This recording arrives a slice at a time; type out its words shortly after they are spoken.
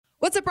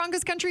What's up,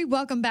 Broncos country?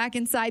 Welcome back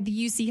inside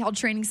the UC Health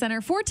Training Center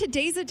for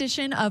today's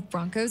edition of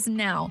Broncos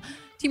Now.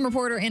 Team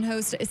reporter and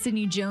host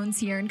Sydney Jones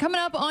here. And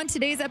coming up on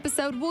today's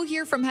episode, we'll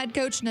hear from head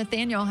coach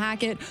Nathaniel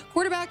Hackett,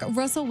 quarterback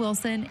Russell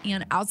Wilson,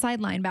 and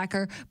outside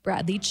linebacker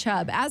Bradley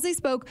Chubb as they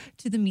spoke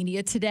to the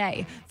media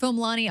today. Phil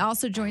Milani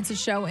also joins the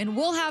show, and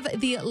we'll have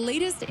the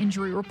latest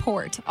injury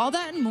report. All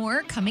that and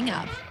more coming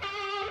up.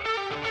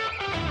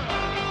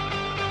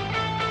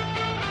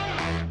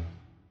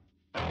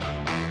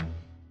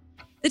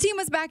 The team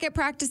was back at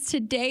practice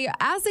today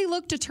as they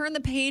look to turn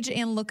the page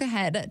and look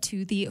ahead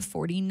to the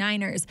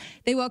 49ers.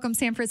 They welcome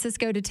San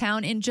Francisco to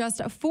town in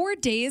just 4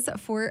 days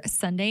for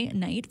Sunday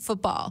Night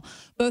Football.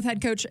 Both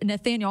head coach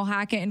Nathaniel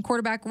Hackett and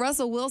quarterback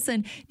Russell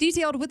Wilson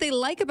detailed what they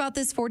like about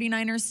this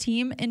 49ers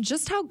team and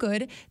just how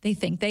good they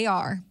think they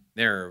are.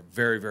 They're a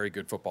very, very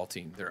good football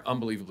team. They're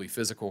unbelievably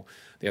physical.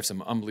 They have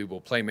some unbelievable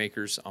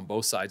playmakers on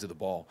both sides of the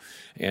ball.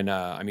 And,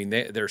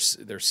 they're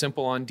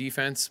simple on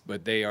defense,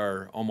 but they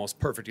are almost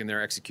perfect in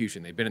their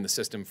execution. They've been in the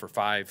system for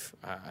 5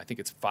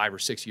 or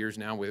 6 years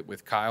now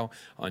with Kyle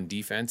on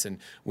defense. And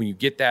when you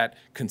get that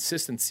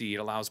consistency, it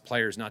allows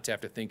players not to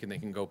have to think, and they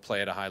can go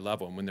play at a high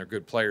level. And when they're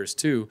good players,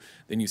 too,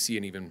 then you see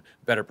an even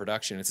better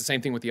production. It's the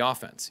same thing with the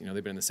offense. You know,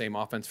 they've been in the same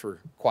offense for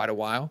quite a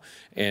while,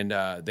 and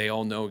they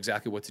all know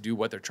exactly what to do,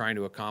 what they're trying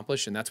to accomplish.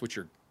 And that's what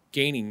you're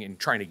gaining and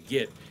trying to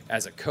get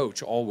as a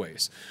coach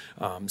always.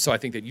 So I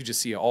think that you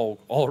just see an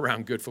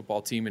all-around good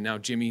football team, and now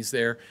Jimmy's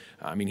there.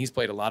 He's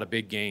played a lot of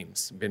big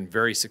games, been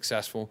very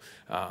successful.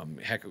 All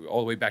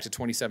the way back to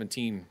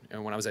 2017,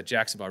 and when I was at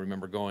Jacksonville, I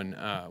remember going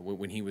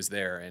when he was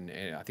there, and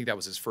I think that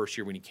was his first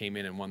year when he came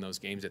in and won those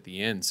games at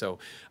the end. So,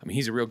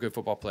 he's a real good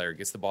football player,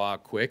 gets the ball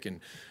out quick, and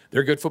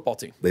they're a good football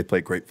team. They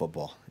play great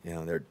football.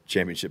 Their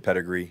championship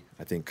pedigree.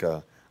 I think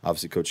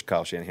obviously Coach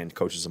Kyle Shanahan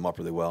coaches them up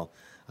really well.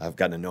 I've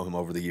gotten to know him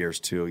over the years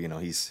too.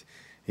 He's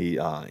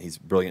a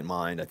brilliant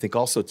mind. I think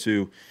also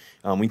too,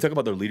 when you talk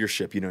about their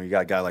leadership, you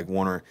got a guy like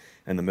Warner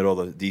in the middle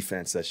of the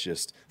defense that's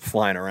just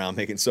flying around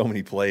making so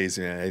many plays.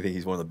 I think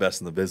he's one of the best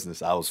in the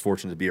business. I was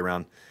fortunate to be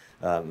around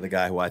the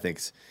guy who I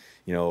think's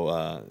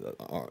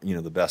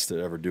the best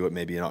to ever do it,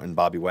 maybe in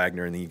Bobby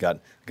Wagner. And then you got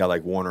a guy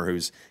like Warner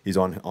he's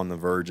on the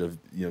verge of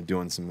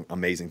doing some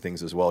amazing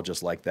things as well,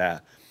 just like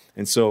that.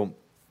 And so,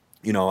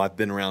 I've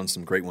been around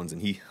some great ones,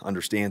 and he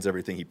understands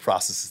everything. He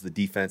processes the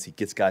defense. He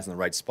gets guys in the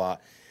right spot.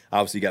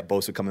 Obviously, you got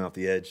Bosa coming off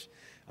the edge.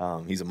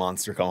 He's a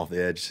monster coming off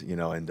the edge,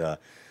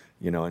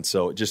 and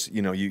so just,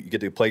 you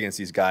get to play against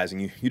these guys,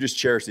 and you just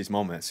cherish these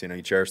moments.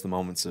 You cherish the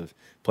moments of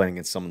playing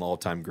against some of the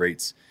all-time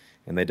greats,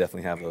 and they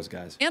definitely have those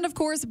guys. And, of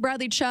course,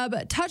 Bradley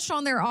Chubb touched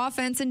on their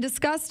offense and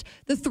discussed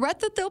the threat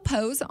that they'll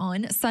pose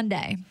on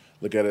Sunday.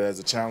 Look at it as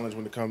a challenge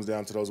when it comes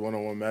down to those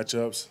one-on-one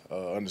matchups.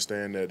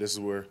 Understand that this is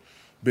where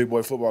big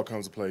boy football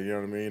comes to play, you know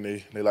what I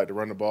mean? They like to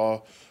run the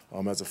ball.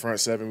 As a front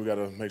seven, we got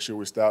to make sure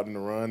we're stout in the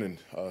run, and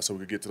so we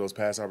can get to those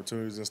pass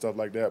opportunities and stuff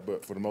like that.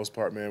 But for the most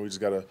part, man, we just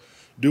got to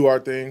do our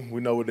thing.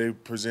 We know what they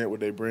present,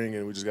 what they bring,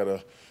 and we just got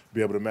to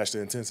be able to match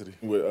the intensity.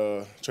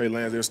 With Trey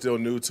Lance, they're still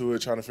new to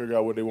it, trying to figure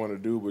out what they want to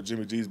do. But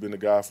Jimmy G's been the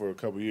guy for a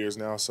couple of years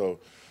now, so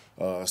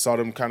saw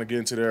them kind of get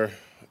into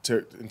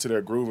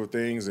their groove of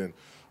things and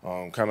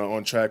kind of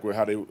on track with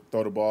how they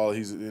throw the ball.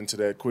 He's into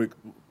that quick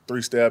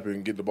 3-step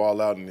and get the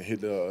ball out and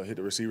hit the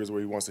receivers where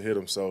he wants to hit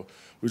them. So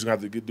we just have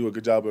to do a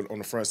good job on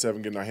the front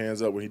seven, getting our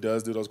hands up when he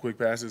does do those quick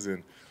passes,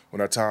 and when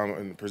our time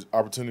and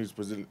opportunities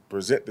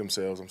present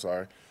themselves.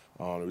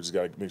 We just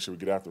got to make sure we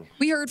get after them.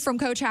 We heard from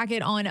Coach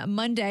Hackett on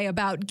Monday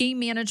about game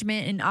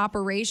management and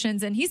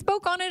operations, and he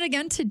spoke on it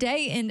again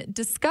today and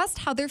discussed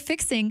how they're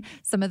fixing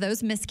some of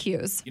those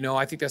miscues.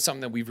 I think that's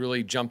something that we've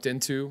really jumped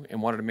into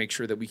and wanted to make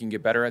sure that we can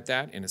get better at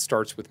that, and it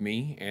starts with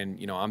me. And,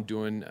 I'm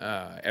doing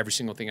every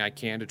single thing I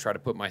can to try to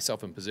put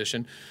myself in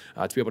position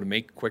to be able to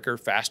make quicker,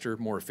 faster,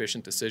 more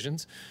efficient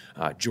decisions.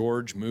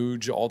 George,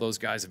 Mooj, all those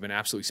guys have been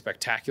absolutely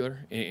spectacular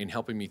in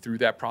helping me through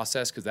that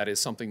process, because that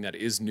is something that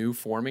is new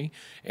for me.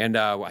 And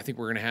I think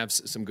we're going to have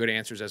some good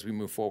answers as we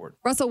move forward.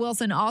 Russell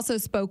Wilson also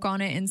spoke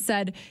on it and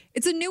said,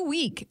 it's a new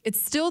week.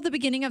 It's still the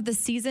beginning of the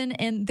season,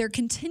 and they're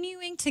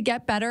continuing to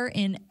get better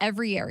in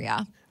every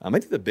area. I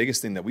think the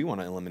biggest thing that we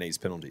want to eliminate is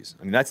penalties.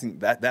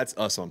 That's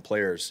us on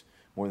players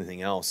more than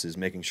anything else, is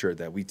making sure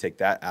that we take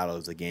that out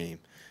of the game,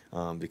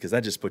 because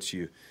that just puts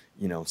you,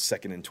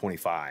 second and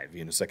 25,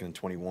 second and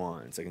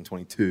 21, second and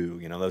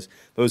 22.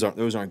 Those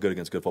aren't good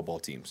against good football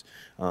teams.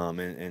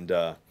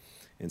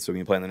 And so when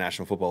you play in the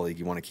National Football League,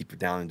 you want to keep your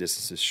down and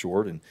distances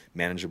short and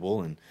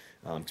manageable, and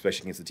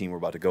especially against the team we're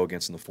about to go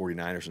against in the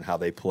 49ers, and how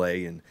they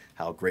play and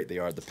how great they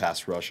are at the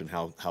pass rush and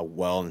how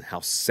well and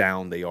how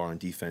sound they are on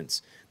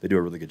defense. They do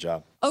a really good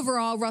job.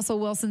 Overall, Russell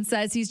Wilson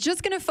says he's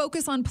just going to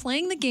focus on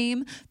playing the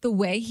game the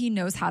way he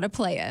knows how to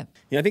play it.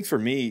 I think for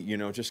me,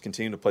 just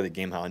continue to play the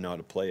game how I know how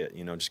to play it.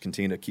 Just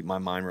continue to keep my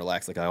mind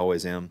relaxed like I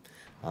always am.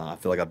 I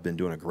feel like I've been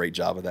doing a great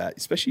job of that,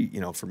 especially,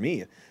 for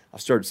me, I've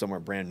started somewhere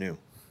brand new.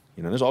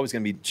 There's always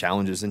going to be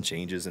challenges and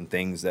changes and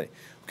things that,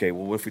 okay,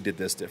 well, what if we did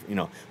this different?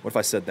 What if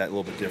I said that a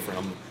little bit different?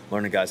 I'm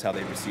learning guys how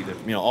they receive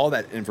it, all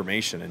that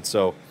information. And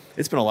so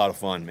it's been a lot of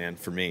fun, man,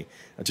 for me.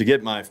 To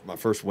get my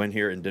first win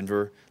here in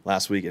Denver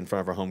last week in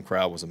front of our home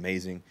crowd was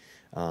amazing.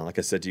 Like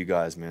I said to you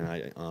guys,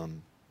 man,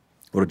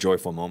 what a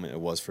joyful moment it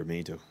was for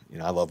me to,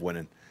 I love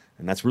winning.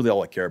 And that's really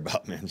all I care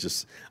about, man.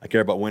 I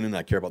care about winning,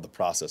 I care about the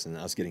process and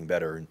us getting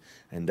better.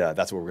 And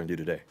that's what we're going to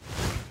do today.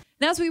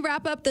 And as we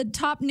wrap up the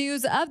top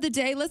news of the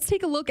day, let's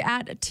take a look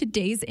at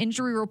today's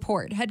injury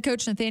report. Head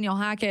coach Nathaniel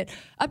Hackett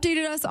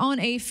updated us on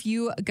a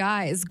few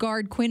guys.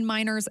 Guard Quinn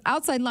Miners,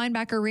 outside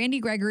linebacker Randy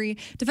Gregory,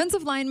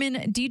 defensive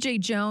lineman DJ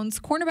Jones,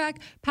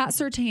 cornerback Pat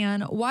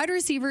Surtain, wide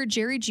receiver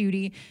Jerry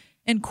Jeudy,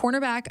 and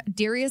cornerback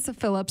Darius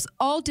Phillips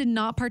all did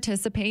not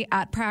participate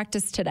at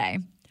practice today.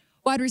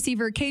 Wide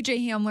receiver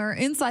KJ Hamler,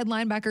 inside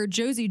linebacker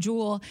Josie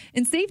Jewell,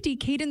 and safety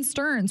Caden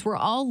Stearns were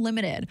all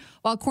limited,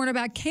 while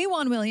cornerback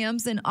K'Wan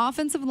Williams and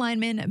offensive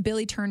lineman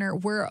Billy Turner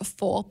were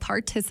full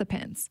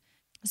participants.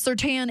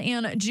 Surtain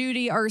and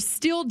Jeudy are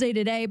still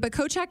day-to-day, but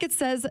Coach Hackett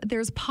says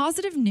there's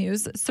positive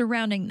news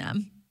surrounding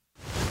them.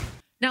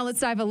 Now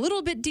let's dive a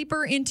little bit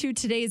deeper into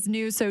today's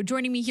news. So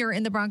joining me here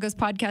in the Broncos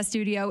podcast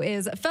studio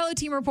is fellow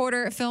team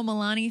reporter Phil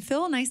Milani.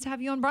 Phil, nice to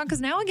have you on Broncos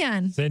Now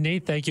again. Sydney,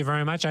 thank you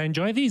very much. I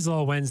enjoy these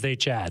little Wednesday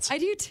chats. I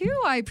do too.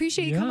 I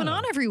appreciate you coming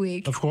on every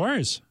week. Of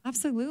course.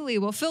 Absolutely.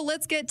 Well, Phil,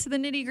 let's get to the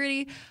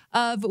nitty-gritty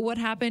of what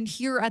happened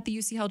here at the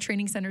UC Health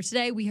Training Center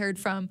today. We heard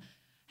from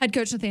head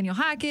coach Nathaniel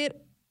Hackett,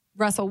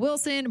 Russell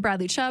Wilson,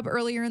 Bradley Chubb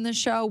earlier in the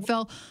show.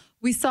 Phil,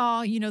 we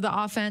saw, the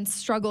offense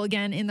struggle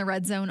again in the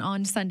red zone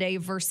on Sunday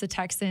versus the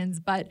Texans.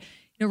 But,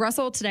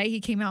 Russell today, he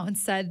came out and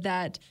said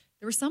that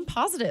there were some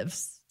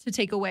positives to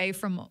take away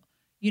from,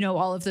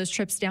 all of those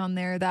trips down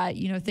there, that,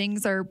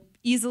 things are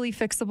easily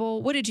fixable.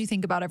 What did you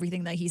think about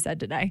everything that he said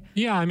today?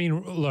 Yeah, I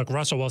mean, look,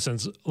 Russell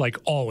Wilson's like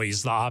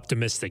always the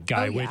optimistic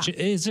guy, which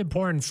is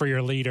important for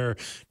your leader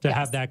to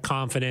have that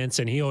confidence.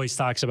 And he always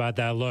talks about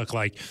that look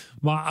like,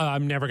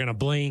 I'm never going to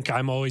blink.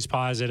 I'm always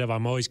positive.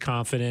 I'm always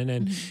confident.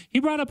 And he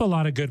brought up a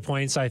lot of good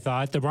points, I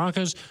thought. The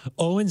Broncos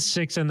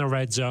 0-6 in the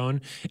red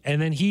zone.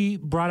 And then he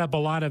brought up a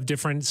lot of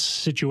different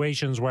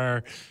situations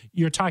where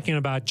you're talking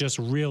about just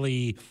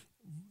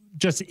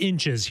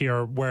inches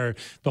here where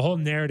the whole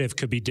narrative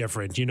could be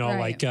different,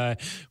 like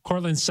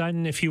Cortland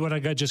Sutton, if he would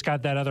have just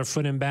got that other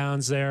foot in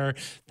bounds there,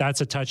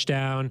 that's a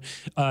touchdown.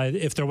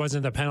 If there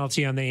wasn't the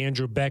penalty on the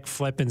Andrew Beck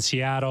flip in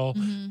Seattle,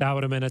 that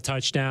would have been a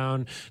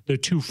touchdown. The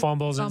two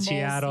fumbles in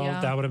Seattle,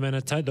 that would have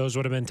been those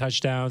would have been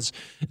touchdowns.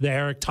 The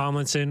Eric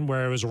Tomlinson,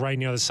 where it was right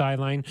near the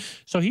sideline.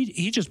 So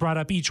he just brought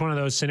up each one of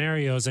those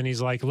scenarios, and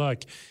he's like,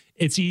 look,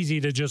 it's easy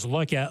to just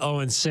look at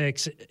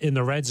 0-6 in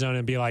the red zone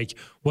and be like,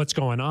 what's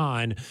going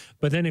on?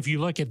 But then if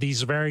you look at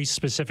these very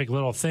specific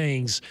little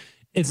things,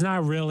 it's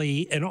not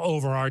really an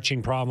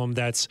overarching problem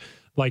that's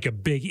like a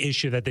big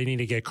issue that they need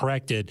to get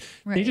corrected.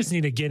 Right. They just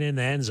need to get in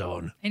the end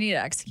zone. They need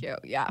to execute,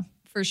 yeah,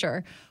 for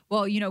sure.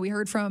 Well, we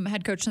heard from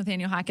head coach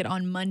Nathaniel Hackett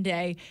on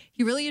Monday.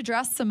 He really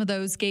addressed some of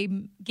those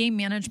game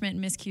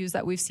management miscues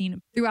that we've seen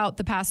throughout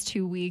the past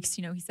 2 weeks.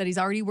 He said he's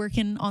already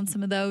working on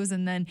some of those.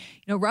 And then,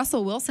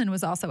 Russell Wilson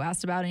was also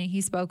asked about it, and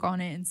he spoke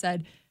on it and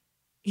said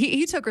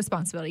he took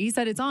responsibility. He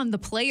said it's on the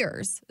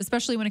players,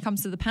 especially when it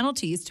comes to the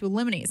penalties, to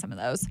eliminate some of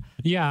those.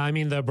 Yeah, I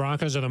mean, the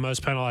Broncos are the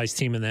most penalized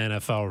team in the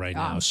NFL right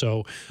now.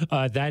 So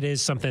that is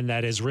something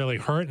that is really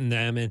hurting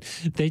them. And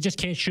they just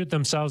can't shoot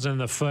themselves in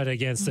the foot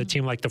against a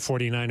team like the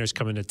 49ers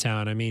coming to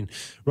town. I mean,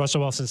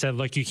 Russell Wilson said,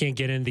 look, you can't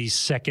get in these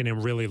second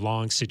and really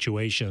long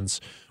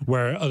situations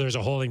where there's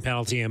a holding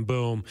penalty and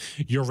boom,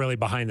 you're really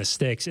behind the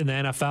sticks. In the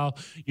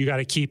NFL, you got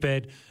to keep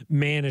it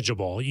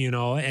manageable,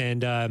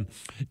 and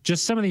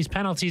just some of these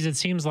penalties, it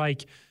seems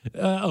like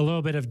a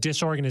little bit of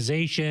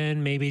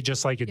disorganization, maybe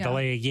just like a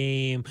delay a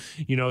game,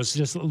 it's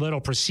just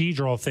little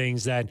procedural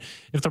things that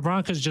if the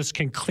Broncos just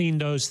can clean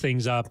those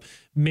things up,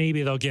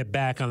 maybe they'll get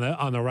back on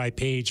the right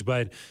page.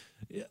 But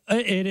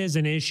it is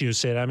an issue,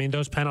 Sid. I mean,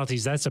 those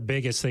penalties, that's the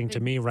biggest thing to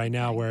me right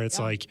now, where it's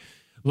like,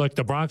 look,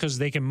 the Broncos,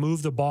 they can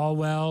move the ball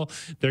well.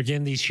 They're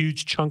getting these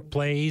huge chunk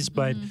plays,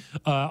 but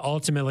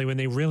ultimately when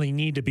they really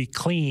need to be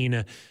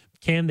clean,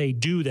 can they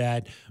do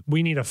that?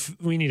 We need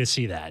to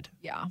see that.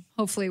 Yeah,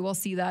 hopefully we'll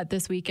see that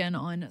this weekend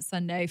on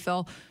Sunday,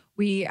 Phil.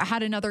 We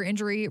had another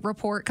injury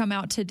report come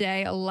out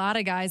today. A lot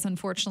of guys,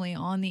 unfortunately,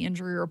 on the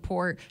injury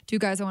report. Two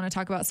guys I want to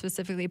talk about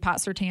specifically, Pat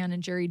Surtain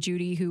and Jerry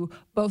Jeudy, who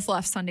both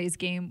left Sunday's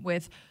game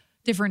with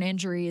different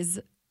injuries.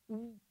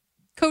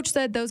 Coach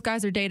said those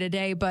guys are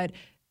day-to-day, but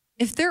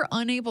if they're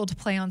unable to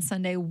play on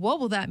Sunday,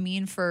 what will that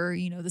mean for,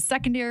 the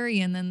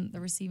secondary and then the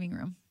receiving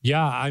room?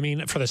 Yeah, I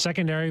mean, for the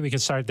secondary, we can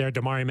start there.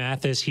 Damari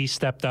Mathis, he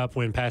stepped up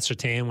when Pat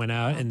Surtain went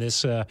out in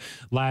this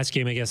last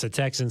game against the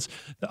Texans.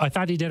 I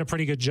thought he did a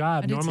pretty good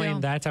job. Normally in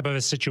that type of a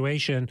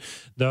situation,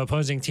 the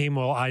opposing team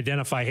will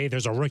identify, hey,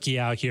 there's a rookie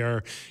out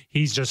here.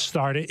 He's just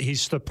started.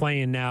 He's still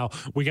playing now.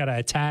 We got to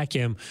attack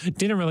him.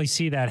 Didn't really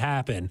see that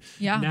happen.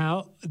 Yeah.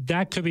 Now,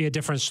 that could be a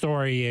different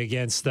story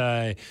against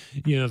the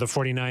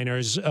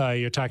 49ers.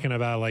 You're talking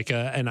about like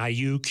an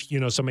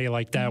Ayuk, somebody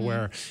like that,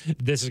 where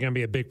this is going to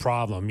be a big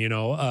problem,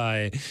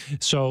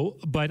 So,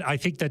 but I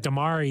think that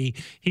Damari,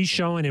 he's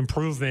showing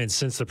improvement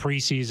since the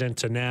preseason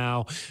to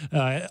now.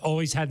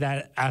 Always had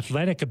that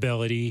athletic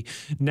ability.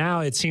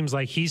 Now it seems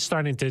like he's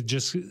starting to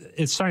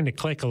it's starting to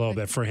click a little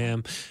bit for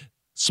him.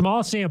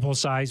 Small sample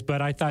size,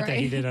 but I thought that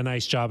he did a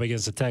nice job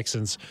against the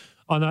Texans.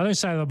 On the other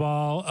side of the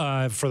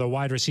ball, for the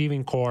wide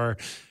receiving core,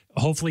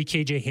 hopefully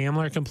KJ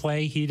Hamler can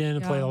play. He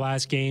didn't play the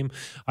last game.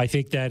 I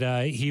think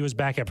that he was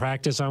back at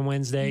practice on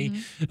Wednesday.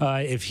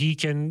 If he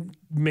can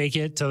make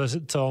it to the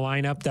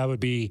lineup, that would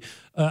be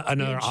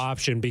another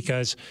option,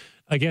 because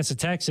against the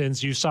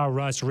Texans, you saw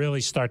Russ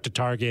really start to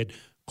target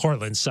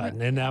Cortland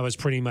Sutton, and that was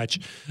pretty much,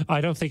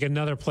 I don't think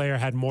another player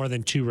had more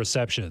than 2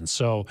 receptions.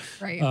 So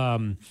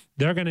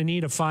they're going to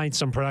need to find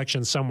some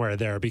production somewhere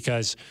there,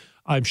 because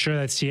I'm sure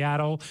that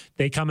Seattle,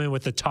 they come in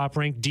with the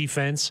top-ranked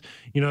defense.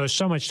 You know, there's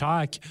so much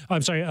talk.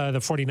 I'm sorry, the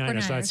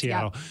 49ers, not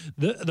Seattle.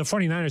 Yeah. The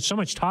 49ers, so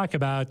much talk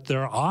about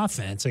their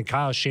offense and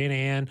Kyle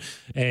Shanahan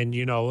and,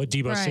 you know,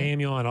 Deebo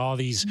Samuel and all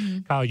these,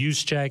 Kyle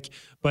Juszczyk.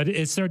 But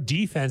it's their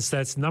defense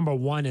that's number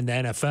 1 in the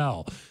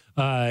NFL.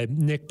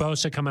 Nick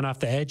Bosa coming off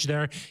the edge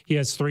there. He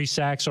has 3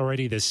 sacks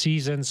already this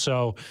season.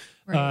 So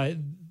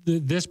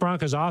this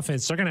Broncos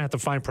offense, they're going to have to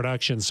find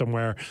production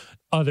somewhere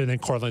other than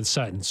Cortland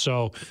Sutton.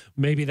 So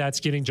maybe that's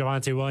getting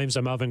Javonte Williams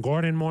and Melvin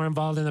Gordon more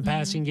involved in the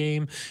passing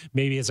game.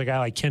 Maybe it's a guy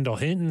like Kendall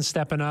Hinton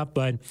stepping up.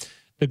 But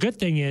the good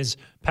thing is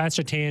Pat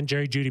Surtain,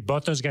 Jerry Jeudy,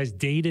 both those guys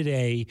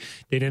day-to-day,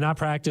 they did not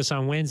practice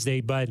on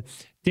Wednesday, but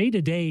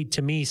day-to-day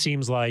to me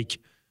seems like,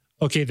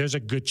 okay, there's a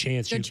good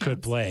chance you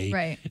could play.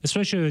 Right.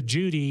 Especially with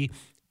Jeudy.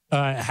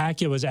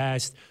 Hackett was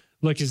asked,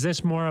 look, is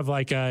this more of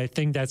like a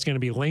thing that's going to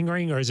be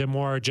lingering, or is it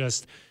more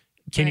just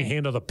can he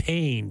handle the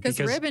pain? Because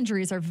rib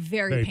injuries are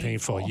very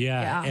painful.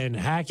 Yeah. And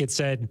Hackett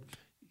said,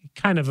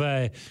 kind of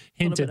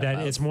hinted that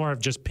it's more of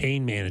just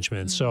pain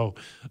management. So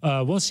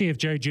we'll see if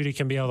Jerry Jeudy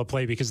can be able to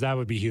play, because that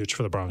would be huge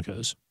for the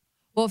Broncos.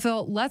 Well,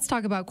 Phil, let's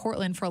talk about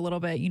Cortland for a little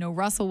bit. You know,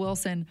 Russell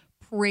Wilson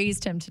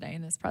praised him today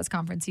in this press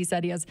conference. He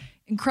said he has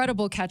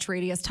incredible catch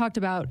rate. He has talked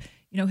about,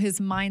 you know, his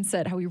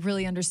mindset, how he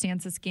really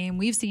understands this game.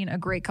 We've seen a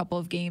great couple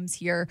of games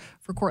here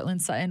for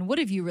Cortland Sutton. What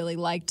have you really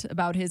liked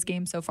about his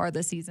game so far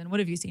this season? What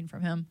have you seen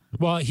from him?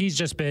 Well, he's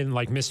just been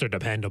like Mr.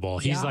 Dependable.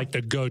 He's like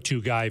the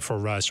go-to guy for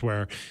Russ,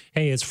 where,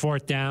 hey, it's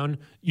 4th down.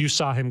 You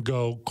saw him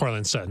go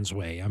Cortland Sutton's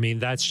way. I mean,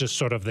 that's just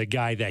sort of the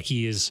guy that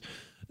he is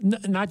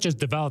not just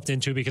developed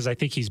into, because I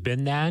think he's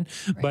been that,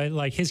 but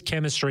like his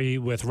chemistry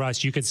with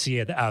Russ, you could see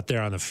it out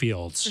there on the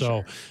field.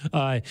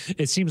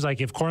 It seems like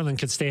if Cortland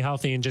could stay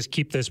healthy and just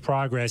keep this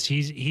progress,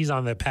 he's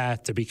on the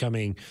path to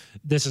becoming,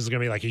 this is going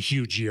to be like a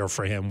huge year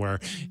for him,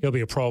 where he'll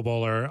be a Pro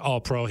Bowler,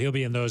 All-Pro. He'll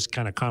be in those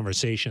kind of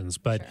conversations.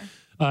 But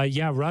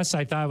Russ,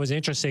 I thought was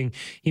interesting.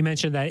 He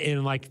mentioned that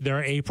in like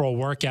their April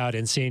workout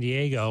in San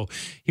Diego,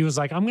 he was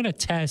like, I'm going to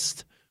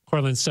test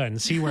Cortland Sutton,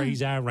 see where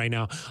he's at right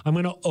now. I'm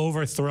going to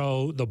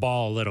overthrow the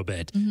ball a little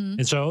bit.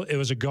 And so it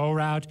was a go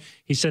route.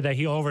 He said that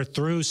he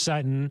overthrew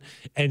Sutton,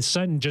 and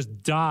Sutton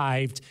just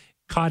dived,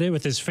 caught it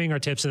with his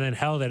fingertips, and then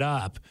held it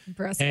up.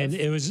 Impressive. And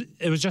it was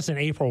just an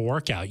April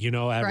workout, you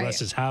know, at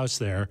Russ's house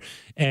there.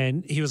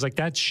 And he was like,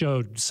 that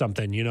showed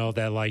something, you know,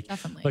 that like,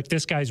 look,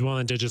 this guy's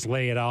willing to just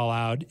lay it all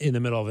out in the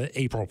middle of an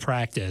April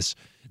practice.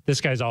 This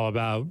guy's all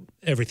about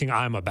everything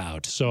I'm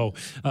about. So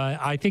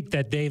I think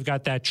that they've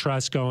got that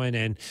trust going,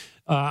 and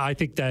I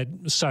think that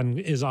Sutton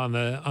is on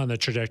the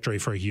trajectory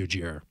for a huge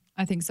year.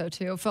 I think so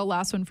too. Phil,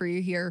 last one for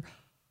you here.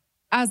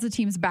 As the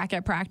team's back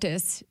at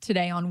practice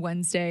today on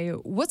Wednesday,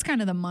 what's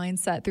kind of the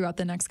mindset throughout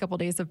the next couple of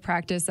days of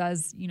practice?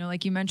 As you know,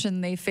 like you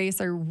mentioned, they face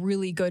a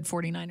really good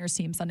 49ers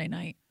team Sunday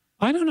night.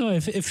 I don't know.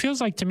 If it feels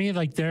like to me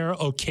like they're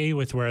okay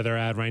with where they're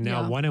at right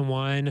now.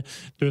 1-1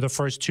 through the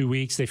first 2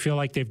 weeks. They feel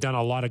like they've done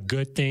a lot of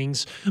good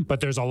things, but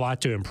there's a lot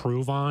to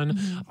improve on.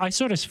 I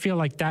sort of feel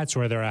like that's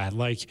where they're at.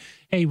 Like,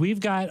 hey, we've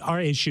got our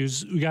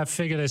issues. We got to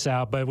figure this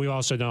out, but we've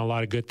also done a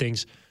lot of good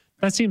things.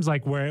 That seems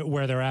like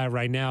where they're at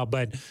right now.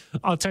 But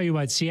I'll tell you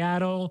what,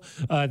 Seattle,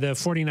 the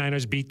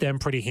 49ers beat them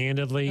pretty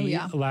handedly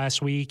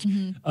last week.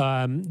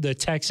 The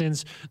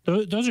Texans,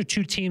 those are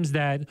 2 teams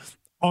that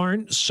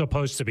aren't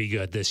supposed to be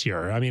good this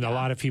year. I mean, a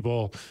lot of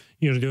people,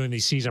 you know, doing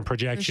these season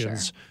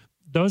projections,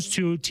 those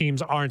 2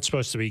 teams aren't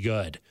supposed to be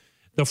good.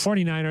 The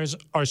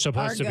 49ers are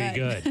supposed to be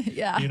good.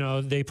 You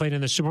know, they played in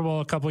the Super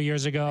Bowl a couple of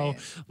years ago.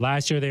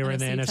 Last year, they were in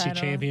the NFC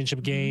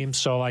Championship game.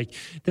 So, like,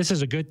 this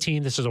is a good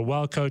team. This is a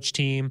well-coached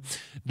team.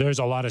 There's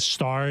a lot of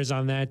stars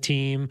on that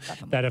team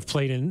that have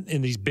played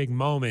in these big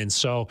moments.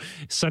 So,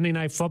 Sunday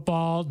Night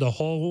Football, the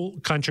whole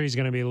country is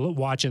going to be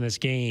watching this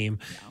game.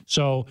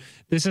 So,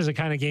 this is a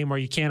kind of game where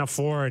you can't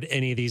afford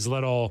any of these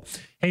little,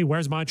 hey,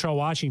 where's Montreal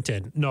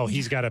Washington? No,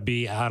 he's got to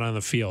be out on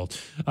the field.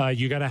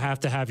 You got to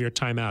have your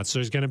timeouts. So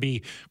there's going to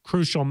be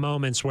crucial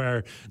moments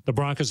where the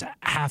Broncos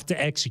have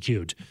to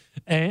execute.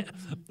 And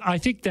I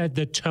think that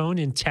the tone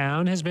in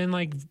town has been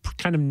like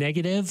kind of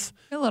negative.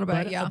 A little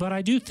bit, But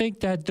I do think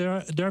that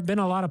there have been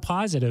a lot of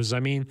positives. I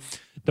mean,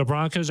 the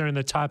Broncos are in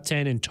the top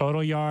 10 in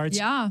total yards,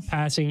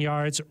 passing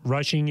yards,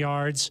 rushing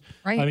yards.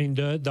 I mean,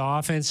 the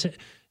offense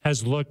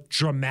has looked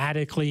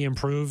dramatically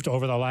improved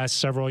over the last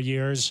several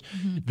years.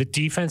 The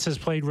defense has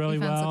played really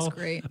well. Looks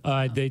great.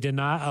 They did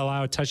not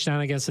allow a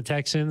touchdown against the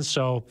Texans.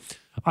 So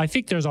I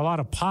think there's a lot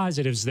of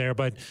positives there,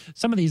 but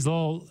some of these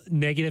little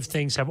negative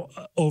things have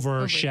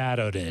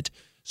overshadowed it.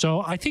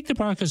 So I think the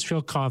Broncos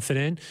feel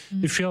confident.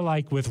 They feel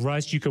like with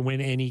Russ, you can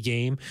win any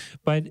game,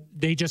 but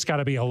they just got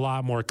to be a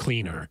lot more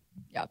cleaner.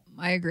 Yep,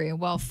 I agree.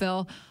 Well,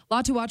 Phil, a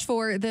lot to watch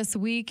for this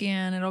week,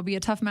 and it'll be a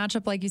tough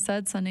matchup, like you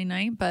said, Sunday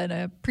night. But I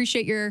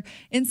appreciate your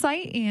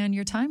insight and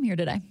your time here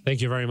today. Thank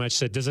you very much,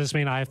 Sid. Does this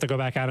mean I have to go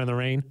back out in the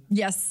rain?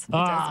 Yes, it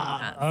does mean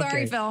that. Sorry,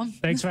 Okay. Phil.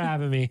 Thanks for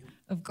having me.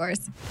 Of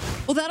course.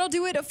 Well, that'll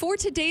do it for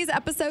today's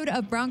episode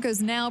of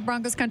Broncos Now.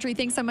 Broncos Country,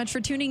 thanks so much for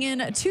tuning in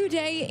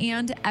today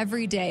and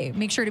every day.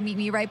 Make sure to meet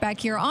me right back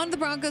here on the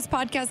Broncos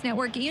Podcast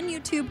Network and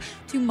YouTube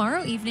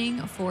tomorrow evening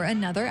for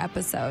another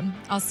episode.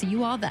 I'll see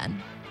you all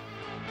then.